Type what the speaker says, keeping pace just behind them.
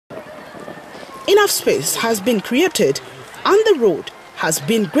enough space has been created and the road has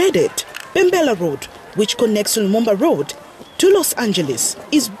been graded. Bembela Road, which connects Lumumba Road to Los Angeles,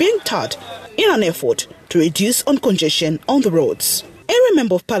 is being tarred in an effort to reduce congestion on the roads. Area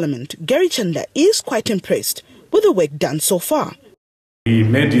Member of Parliament Gary Chanda is quite impressed with the work done so far. We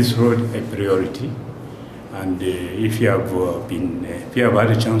made this road a priority, and if you have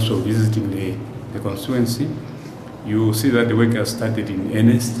had a chance of visiting the constituency, you will see that the work has started in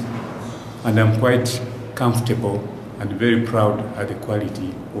earnest, and I'm quite comfortable and very proud at the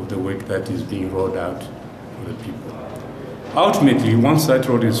quality of the work that is being rolled out for the people. Ultimately, once that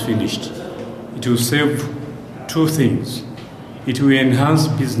road is finished, it will save two things. It will enhance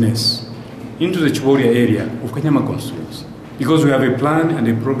business into the Chibolya area of Kanyama constituency, because we have a plan and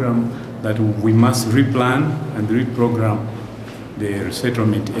a program that we must replan and reprogram the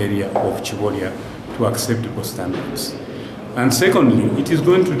resettlement area of Chibolya to acceptable standards. And secondly, it is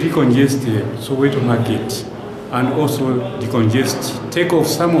going to decongest the Soweto market and also take off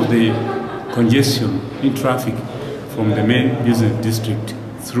some of the congestion in traffic from the main business district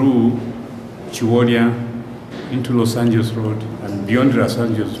through Chibolya into Los Angeles Road and beyond Los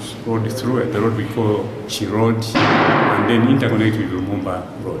Angeles Road through the road we call Chi Road and then interconnect with Lumumba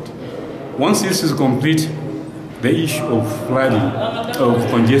Road. Once this is complete, the issue of flooding, of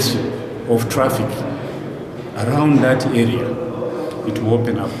congestion, of traffic around that area, it will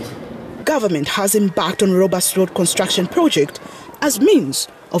open up. Government has embarked on a robust road construction project as means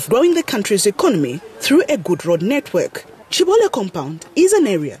of growing the country's economy through a good road network. Chibolya compound is an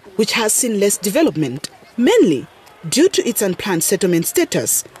area which has seen less development, mainly due to its unplanned settlement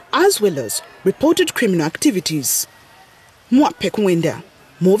status as well as reported criminal activities.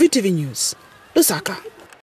 Muvi Tv News, Lusaka.